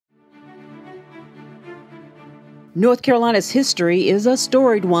North Carolina's history is a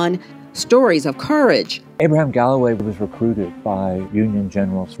storied one. Stories of courage. Abraham Galloway was recruited by Union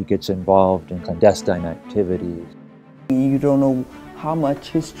generals. He gets involved in clandestine activities. You don't know how much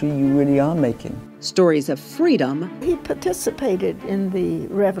history you really are making. Stories of freedom. He participated in the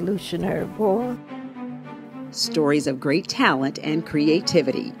Revolutionary War. Stories of great talent and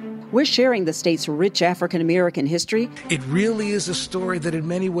creativity. We're sharing the state's rich African-American history. It really is a story that in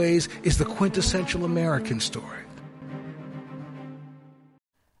many ways is the quintessential American story.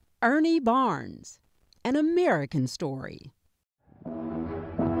 Ernie Barnes, An American Story.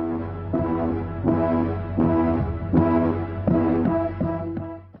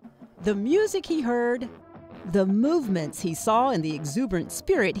 The music he heard, the movements he saw, and the exuberant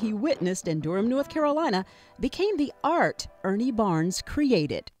spirit he witnessed in Durham, North Carolina, became the art Ernie Barnes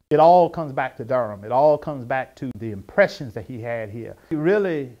created. It all comes back to Durham. It all comes back to the impressions that he had here. He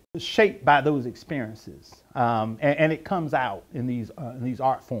really was shaped by those experiences, and it comes out in these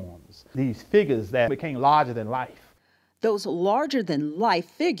art forms, these figures that became larger than life. Those larger-than-life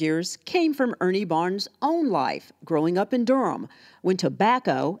figures came from Ernie Barnes' own life, growing up in Durham, when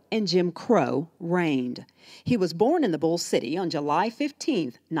tobacco and Jim Crow reigned. He was born in the Bull City on July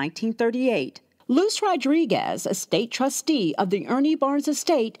 15, 1938. Luz Rodriguez, a state trustee of the Ernie Barnes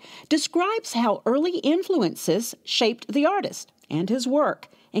estate, describes how early influences shaped the artist and his work,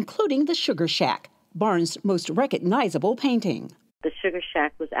 including the Sugar Shack, Barnes' most recognizable painting. The Sugar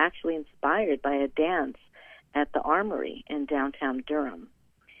Shack was actually inspired by a dance at the Armory in downtown Durham.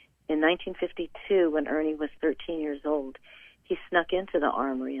 In 1952, when Ernie was 13 years old, he snuck into the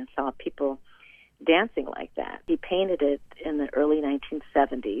Armory and saw people dancing like that. He painted it in the early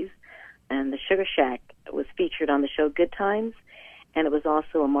 1970s, and the Sugar Shack was featured on the show Good Times, and it was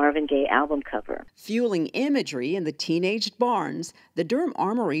also a Marvin Gaye album cover. Fueling imagery in the teenaged Barnes, the Durham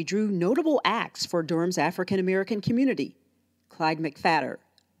Armory drew notable acts for Durham's African-American community. Clyde McPhatter,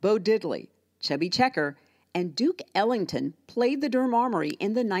 Bo Diddley, Chubby Checker, and Duke Ellington played the Durham Armory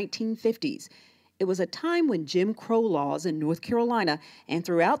in the 1950s. It was a time when Jim Crow laws in North Carolina and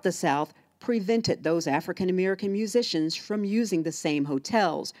throughout the South prevented those African-American musicians from using the same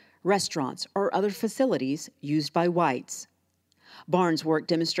hotels, restaurants, or other facilities used by whites. Barnes' work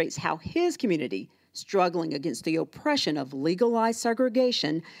demonstrates how his community, struggling against the oppression of legalized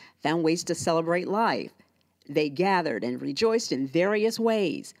segregation, found ways to celebrate life. They gathered and rejoiced in various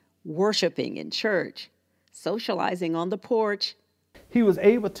ways, worshiping in church, socializing on the porch. He was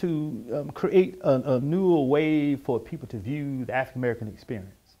able to create a newer way for people to view the African-American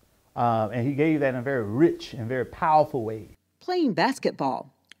experience. And he gave that in a very rich and very powerful way. Playing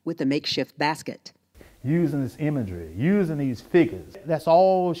basketball with a makeshift basket. Using this imagery, using these figures. That's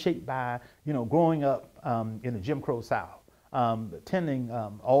all shaped by, growing up in the Jim Crow South, attending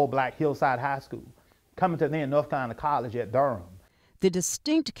all-black Hillside High School, coming to then North Carolina College at Durham. The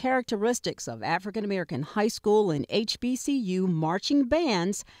distinct characteristics of African-American high school and HBCU marching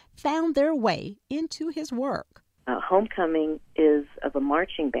bands found their way into his work. Homecoming is of a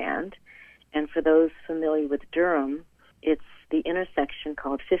marching band, and for those familiar with Durham, it's the intersection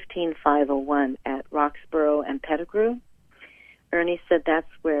called 15501 at Roxborough and Pettigrew. Ernie said that's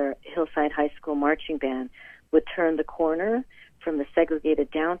where Hillside High School marching band would turn the corner from the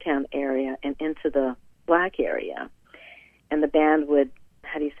segregated downtown area and into the black area. And the band would,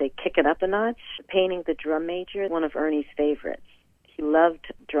 kick it up a notch. Painting the drum major, one of Ernie's favorites. He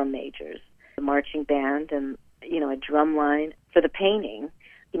loved drum majors, the marching band, and, a drum line. For the painting,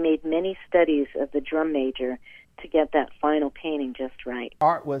 he made many studies of the drum major to get that final painting just right.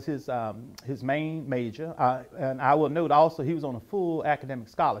 Art was his main major, and I will note also he was on a full academic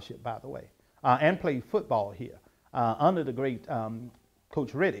scholarship, by the way, and played football here under the great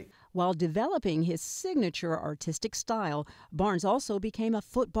Coach Riddick. While developing his signature artistic style, Barnes also became a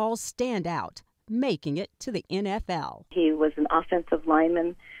football standout, making it to the NFL. He was an offensive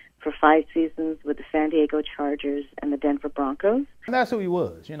lineman for 5 seasons with the San Diego Chargers and the Denver Broncos. And that's who he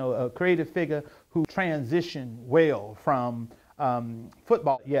was, a creative figure who transitioned well from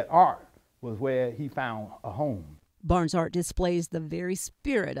football, yet art was where he found a home. Barnes' art displays the very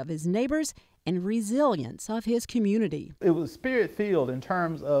spirit of his neighbors and resilience of his community. It was spirit-filled in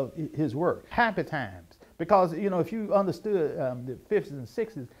terms of his work. Happy times. Because, if you understood the 50s and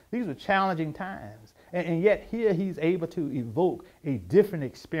 60s, these were challenging times. And yet here he's able to evoke a different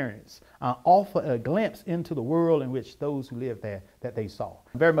experience, offer a glimpse into the world in which those who lived there, that they saw.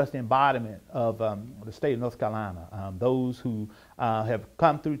 Very much the embodiment of the state of North Carolina, those who have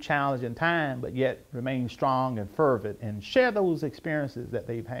come through challenging time, but yet remain strong and fervent and share those experiences that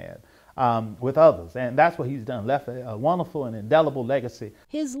they've had with others. And that's what he's done, left a wonderful and indelible legacy.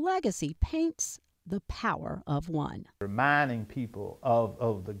 His legacy paints the power of one. Reminding people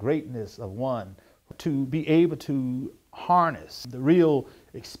of the greatness of one, to be able to harness the real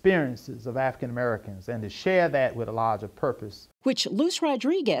experiences of African Americans and to share that with a larger purpose. Which Luz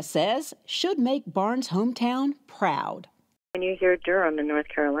Rodriguez says should make Barnes' hometown proud. When you hear Durham in North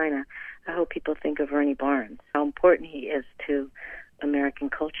Carolina, I hope people think of Ernie Barnes, how important he is to American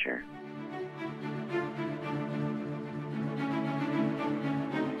culture.